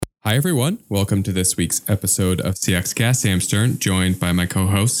Hi, everyone. Welcome to this week's episode of CX Cast. Sam Stern, joined by my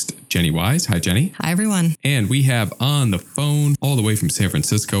co-host, Jenny Wise. Hi, Jenny. Hi, everyone. And we have on the phone, all the way from San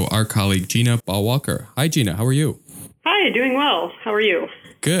Francisco, our colleague, Gina Ballwalker. Hi, Gina. How are you? Hi, doing well. How are you?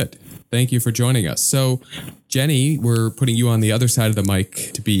 Good. Thank you for joining us. So, Jenny, we're putting you on the other side of the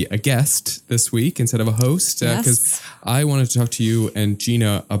mic to be a guest this week instead of a host, because I wanted to talk to you and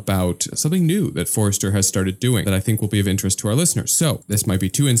Gina about something new that Forrester has started doing that I think will be of interest to our listeners. So this might be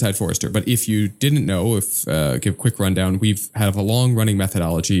too inside Forrester, but if you didn't know, give a quick rundown, we've had a long-running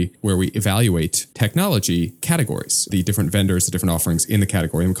methodology where we evaluate technology categories, the different vendors, the different offerings in the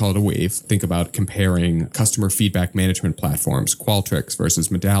category, and we call it a wave. Think about comparing customer feedback management platforms, Qualtrics versus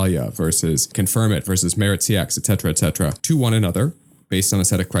Medallia versus Confirmit versus Merit CX, et cetera, to one another based on a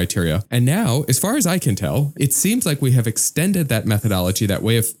set of criteria. And now, as far as I can tell, it seems like we have extended that methodology, that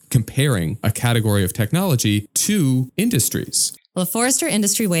way of comparing a category of technology to industries. Well, the Forrester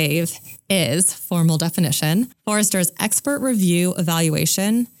Industry Wave is, formal definition, Forrester's expert review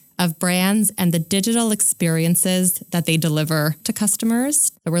evaluation of brands and the digital experiences that they deliver to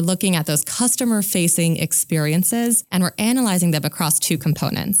customers. So we're looking at those customer-facing experiences, and we're analyzing them across two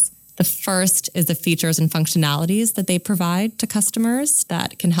components. The first is the features and functionalities that they provide to customers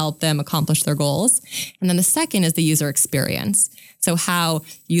that can help them accomplish their goals. And then the second is the user experience. So how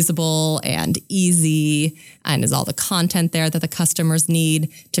usable and easy, and is all the content there that the customers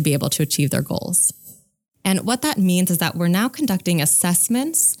need to be able to achieve their goals. And what that means is that we're now conducting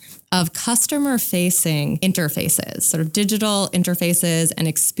assessments of customer-facing interfaces, sort of digital interfaces and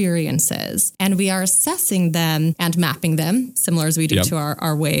experiences. And we are assessing them and mapping them, similar as we do to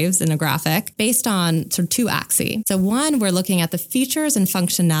our waves in a graphic, based on sort of two axes. So one, we're looking at the features and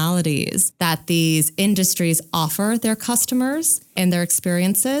functionalities that these industries offer their customers and their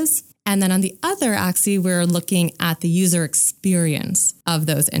experiences. And then on the other axis, we're looking at the user experience of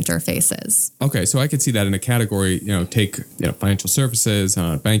those interfaces. Okay, so I could see that in a category, take financial services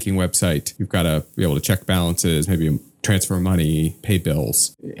on a banking website. You've got to be able to check balances, maybe transfer money, pay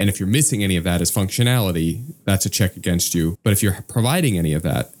bills. And if you're missing any of that as functionality, that's a check against you. But if you're providing any of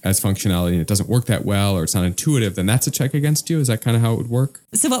that as functionality and it doesn't work that well or it's not intuitive, then that's a check against you. Is that kind of how it would work?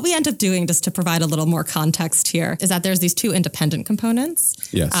 So what we end up doing, just to provide a little more context here, is that there's these two independent components,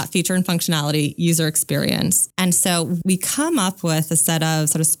 feature and functionality, user experience. And so we come up with a set of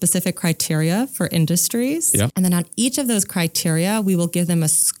sort of specific criteria for industries. Yep. And then on each of those criteria, we will give them a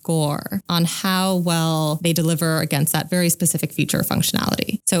score on how well they deliver against that very specific feature or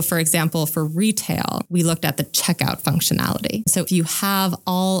functionality. So for example, for retail, we looked at the checkout functionality. So if you have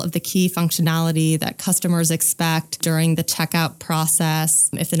all of the key functionality that customers expect during the checkout process,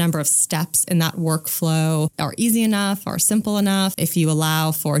 if the number of steps in that workflow are easy enough or simple enough, if you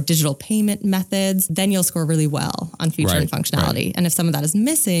allow for digital payment methods, then you'll score really well on feature and functionality. Right. And if some of that is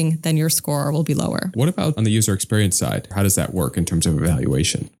missing, then your score will be lower. What about on the user experience side? How does that work in terms of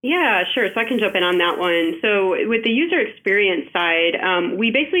evaluation? Yeah, sure. So I can jump in on that one. So with the user experience side, we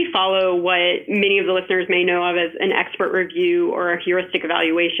basically follow what many of the listeners may know of as an expert review or a heuristic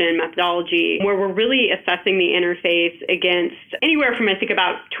evaluation methodology, where we're really assessing the interface against anywhere from, I think,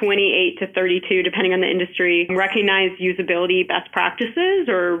 about 28 to 32, depending on the industry, recognized usability best practices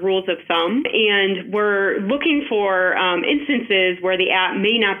or rules of thumb. And we're looking for instances where the app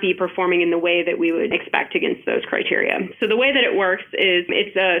may not be performing in the way that we would expect against those criteria. So the way that it works is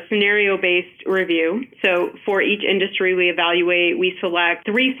it's a scenario-based review. So for each industry we select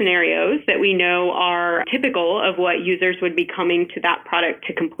 3 scenarios that we know are typical of what users would be coming to that product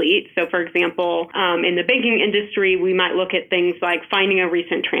to complete. So for example, in the banking industry, we might look at things like finding a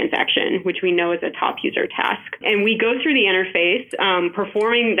recent transaction, which we know is a top user task. And we go through the interface,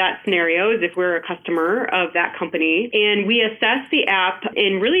 performing that scenario as if we're a customer of that company. And we assess the app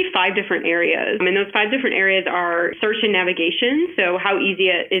in really 5 different areas. And those 5 different areas are search and navigation. So how easy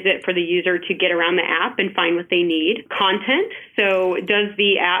is it for the user to get around the app and find what they need? Content. So does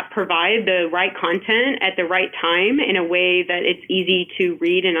the app provide the right content at the right time in a way that it's easy to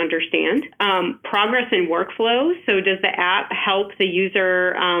read and understand? Progress and workflow. So does the app help the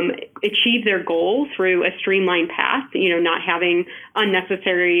user achieve their goal through a streamlined path, not having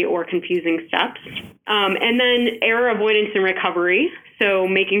unnecessary or confusing steps? And then error avoidance and recovery. So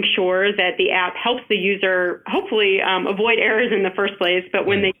making sure that the app helps the user hopefully avoid errors in the first place, but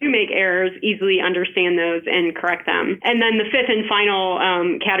when they do make errors, easily understand those and correct them. And then the 5th and final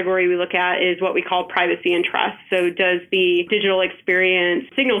category we look at is what we call privacy and trust. So does the digital experience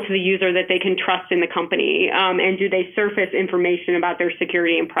signal to the user that they can trust in the company? And do they surface information about their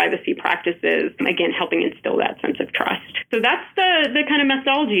security and privacy practices? Again, helping instill that sense of trust. So that's the kind of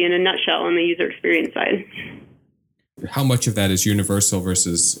methodology in a nutshell on the user experience side. how much of that is universal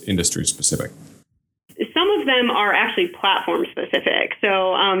versus industry specific? Some of them are actually platform specific.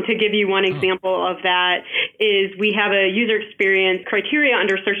 So to give you one example of that is we have a user experience criteria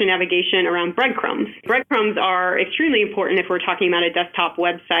under search and navigation around breadcrumbs. Breadcrumbs are extremely important if we're talking about a desktop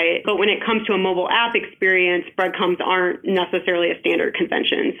website. But when it comes to a mobile app experience, breadcrumbs aren't necessarily a standard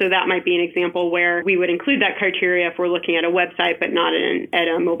convention. So that might be an example where we would include that criteria if we're looking at a website, but not at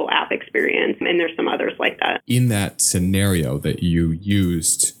a mobile app experience. And there's some others like that. In that scenario that you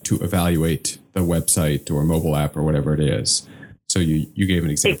used to evaluate the website or mobile app or whatever it is. So you gave an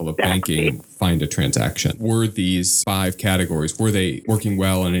example of banking, find a transaction. Were these 5 categories, were they working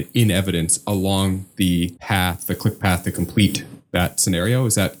well and in evidence along the path, the click path to complete that scenario?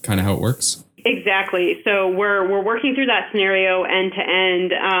 Is that kind of how it works? Exactly. So we're working through that scenario end to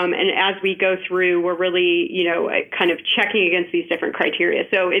end, and as we go through, we're really kind of checking against these different criteria.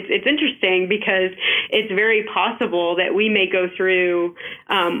 So it's interesting because it's very possible that we may go through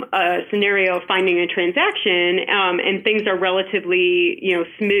a scenario of finding a transaction, and things are relatively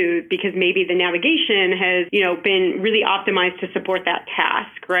smooth because maybe the navigation has been really optimized to support that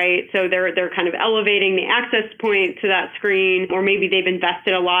task, right? So they're kind of elevating the access point to that screen, or maybe they've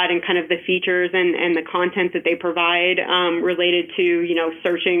invested a lot in kind of the features and the content that they provide related to,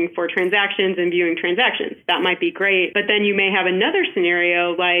 searching for transactions and viewing transactions. That might be great. But then you may have another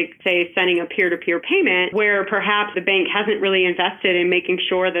scenario like, say, sending a peer-to-peer payment where perhaps the bank hasn't really invested in making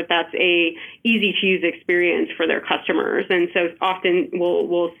sure that that's a easy-to-use experience for their customers. And so often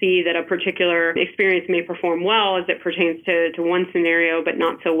we'll see that a particular experience may perform well as it pertains to one scenario, but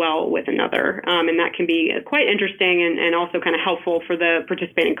not so well with another. And that can be quite interesting and also kind of helpful for the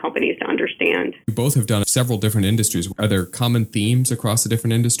participating companies to understand. You both have done several different industries. Are there common themes across the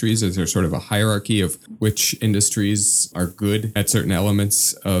different industries? Is there sort of a hierarchy of which industries are good at certain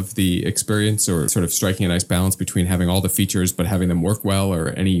elements of the experience, or sort of striking a nice balance between having all the features but having them work well, or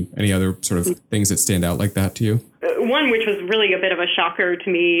any other sort of things that stand out like that to you? One which was really a bit of a shocker to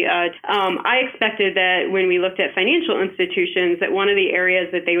me. I expected that when we looked at financial institutions, that one of the areas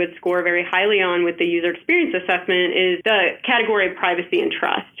that they would score very highly on with the user experience assessment is the category of privacy and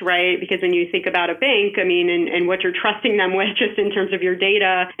trust, right? Because when you think about a bank, and what you're trusting them with just in terms of your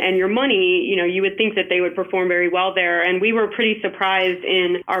data and your money, you would think that they would perform very well there. And we were pretty surprised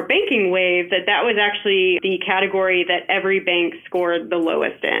in our banking wave that was actually the category that every bank scored the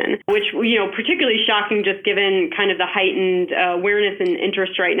lowest in, which, particularly shocking just given kind of the heightened awareness and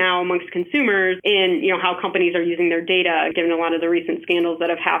interest right now amongst consumers in, how companies are using their data, given a lot of the recent scandals that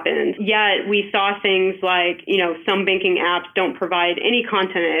have happened. Yet we saw things like, some banking apps don't provide any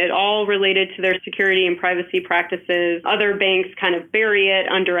content at all related to their security and privacy practices. Other banks kind of bury it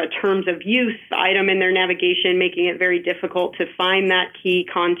under a terms of use item in their navigation, making it very difficult to find that key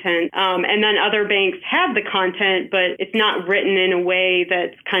content. And then other banks have the content, but it's not written in a way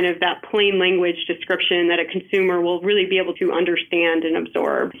that's kind of that plain language description that a consumer will really be able to understand and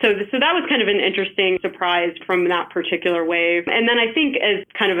absorb. So that was kind of an interesting surprise from that particular wave. And then I think as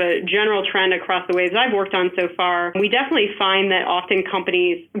kind of a general trend across the waves I've worked on so far, we definitely find that often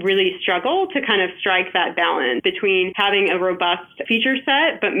companies really struggle to kind of strike that balance between having a robust feature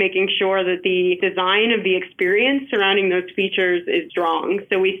set, but making sure that the design of the experience surrounding those features is strong.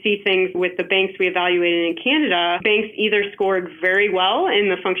 So we see things with the banks we evaluated in Canada. Banks either scored very well in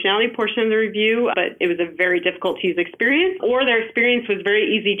the functionality portion of the review, but it was a very difficult to use experience, or their experience was very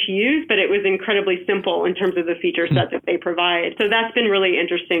easy to use, but it was incredibly simple in terms of the feature set that they provide. So that's been really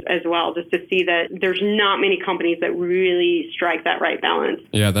interesting as well, just to see that there's not many companies that really strike that right balance.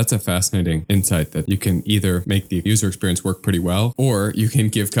 Yeah, that's a fascinating insight, that you can either make the user experience work pretty well, or you can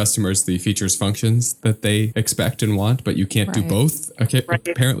give customers the features, functions that they expect and want, but you can't do both. Okay,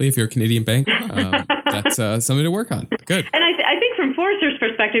 apparently, if you're a Canadian bank, that's something to work on. Good. And I think from Forrester's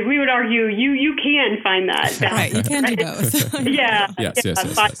perspective, we would argue you can find that balance. Right, you can do both.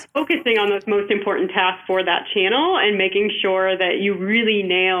 Yes. By focusing on those most important tasks for that channel and making sure that you really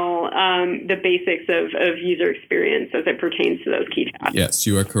nail the basics of user experience as it pertains to those key tasks. Yes,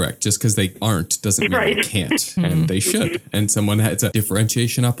 you are correct. Just because they aren't doesn't mean they can't, and they should. And someone has a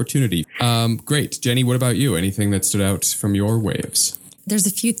differentiation opportunity. Great. Jenny, what about you? Anything that stood out from your waves? There's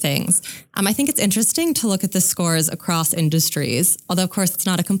a few things. I think it's interesting to look at the scores across industries, although, of course, it's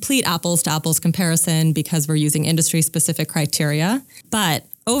not a complete apples-to-apples comparison because we're using industry-specific criteria. But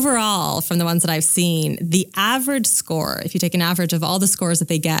overall, from the ones that I've seen, the average score, if you take an average of all the scores that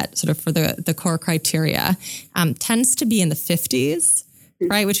they get sort of for the core criteria, tends to be in the 50s.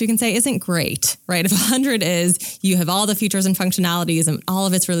 Right, which we can say isn't great, right? If 100 is you have all the features and functionalities and all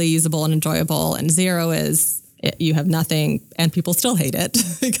of it's really usable and enjoyable, and 0 is you have nothing and people still hate it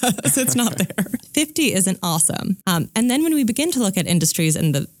because it's not there. 50 isn't awesome. And then when we begin to look at industries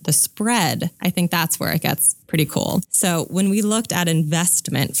and the spread, I think that's where it gets pretty cool. So when we looked at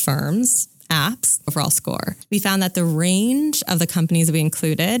investment firms, apps, overall score, we found that the range of the companies we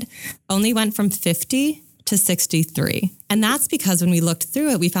included only went from 50 to 63. And that's because when we looked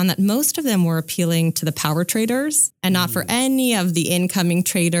through it, we found that most of them were appealing to the power traders and not for any of the incoming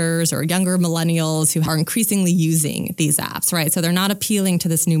traders or younger millennials who are increasingly using these apps, right? So they're not appealing to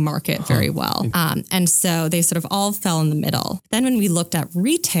this new market very well. And so they sort of all fell in the middle. Then when we looked at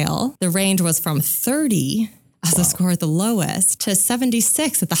retail, the range was from 30 as a score at the lowest to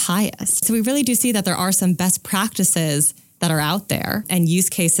 76 at the highest. So we really do see that there are some best practices that are out there and use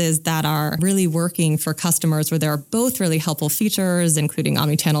cases that are really working for customers where there are both really helpful features, including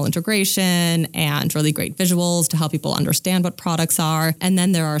omnichannel integration and really great visuals to help people understand what products are. And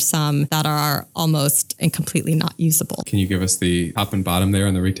then there are some that are almost and completely not usable. Can you give us the top and bottom there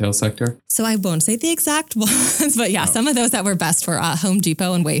in the retail sector? So I won't say the exact ones, but some of those that were best for Home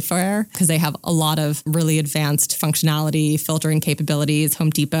Depot and Wayfair, because they have a lot of really advanced functionality, filtering capabilities.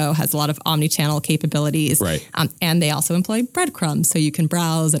 Home Depot has a lot of omnichannel capabilities. Right. And they also employ breadcrumbs, so you can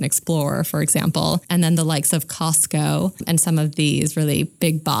browse and explore, for example. And then the likes of Costco and some of these really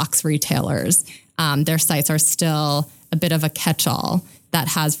big box retailers, their sites are still a bit of a catch-all that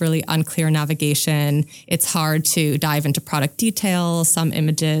has really unclear navigation. It's hard to dive into product details. Some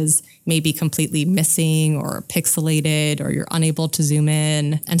images may be completely missing or pixelated, or you're unable to zoom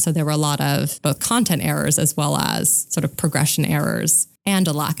in. And so there were a lot of both content errors as well as sort of progression errors and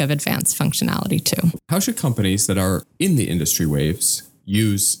a lack of advanced functionality too. How should companies that are in the industry waves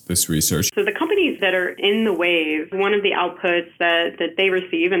use this research? So the companies that are in the wave, one of the outputs that they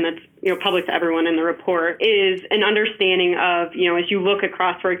receive, and that's public to everyone in the report, is an understanding of, as you look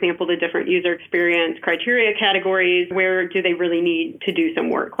across, for example, the different user experience criteria categories, where do they really need to do some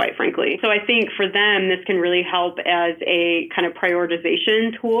work, quite frankly. So I think for them, this can really help as a kind of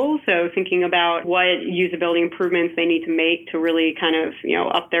prioritization tool. So thinking about what usability improvements they need to make to really kind of,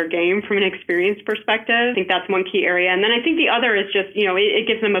 up their game from an experience perspective. I think that's one key area. And then I think the other is just, it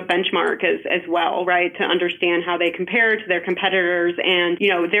gives them a benchmark as well, right, to understand how they compare to their competitors. And,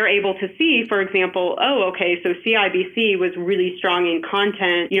 they're able to see, for example, so CIBC was really strong in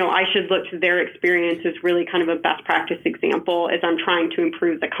content. I should look to their experience as really kind of a best practice example as I'm trying to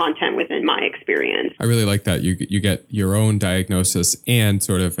improve the content within my experience. I really like that. You get your own diagnosis and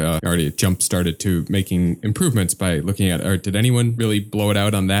sort of already jump started to making improvements by looking at, did anyone really blow it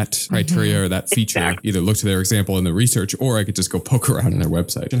out on that criteria or that feature? Exactly. Either look to their example in the research, or I could just go poke around in their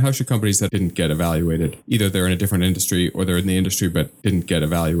website. And how should companies that didn't get evaluated, either they're in a different industry or they're in the industry but didn't get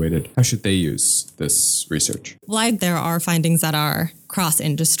evaluated, how should they use this research? Well, there are findings that are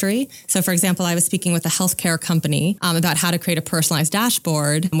cross-industry. So for example, I was speaking with a healthcare company about how to create a personalized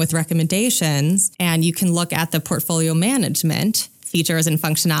dashboard with recommendations, and you can look at the portfolio management features and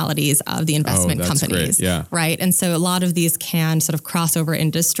functionalities of the investment companies. Great. Yeah. Right. And so a lot of these can sort of cross over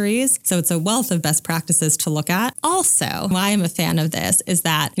industries. So it's a wealth of best practices to look at. Also, why I'm a fan of this is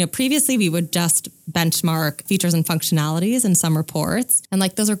that, previously we would just benchmark features and functionalities in some reports. And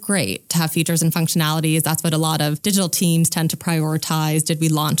those are great to have features and functionalities. That's what a lot of digital teams tend to prioritize. Did we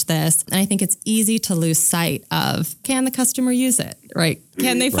launch this? And I think it's easy to lose sight of, can the customer use it? Right.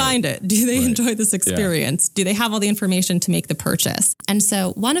 Can they find it? Do they enjoy this experience? Yeah. Do they have all the information to make the purchase? And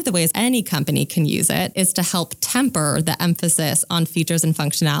so one of the ways any company can use it is to help temper the emphasis on features and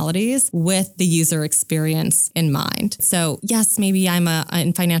functionalities with the user experience in mind. So yes, maybe I'm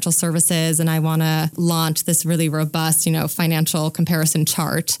in financial services and I want to launch this really robust, financial comparison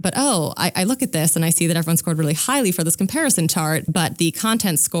chart. But I look at this and I see that everyone scored really highly for this comparison chart, but the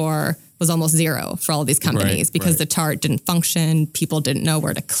content score was almost zero for all these companies because the chart didn't function. People didn't know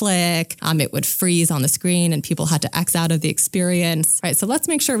where to click. It would freeze on the screen and people had to X out of the experience. Right. So let's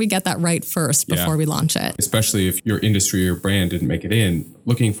make sure we get that right first before we launch it. Especially if your industry or brand didn't make it in,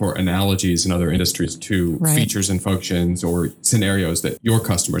 looking for analogies in other industries to features and functions or scenarios that your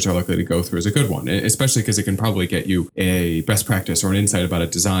customers are likely to go through is a good one, especially because it can probably get you a best practice or an insight about a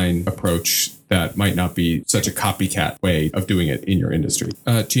design approach that might not be such a copycat way of doing it in your industry.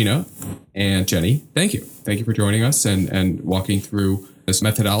 Gina and Jenny, thank you. Thank you for joining us and walking through this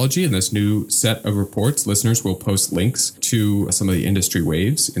methodology and this new set of reports. Listeners will post links to some of the industry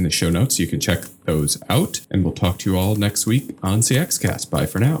waves in the show notes, so you can check those out. And we'll talk to you all next week on CXcast. Bye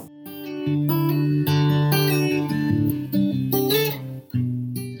for now.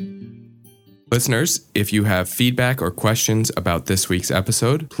 Listeners, if you have feedback or questions about this week's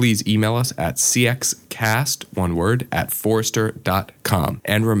episode, please email us at cxcast, one word, @forrester.com.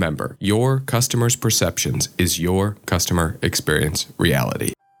 And remember, your customer's perceptions is your customer experience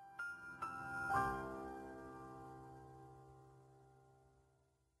reality.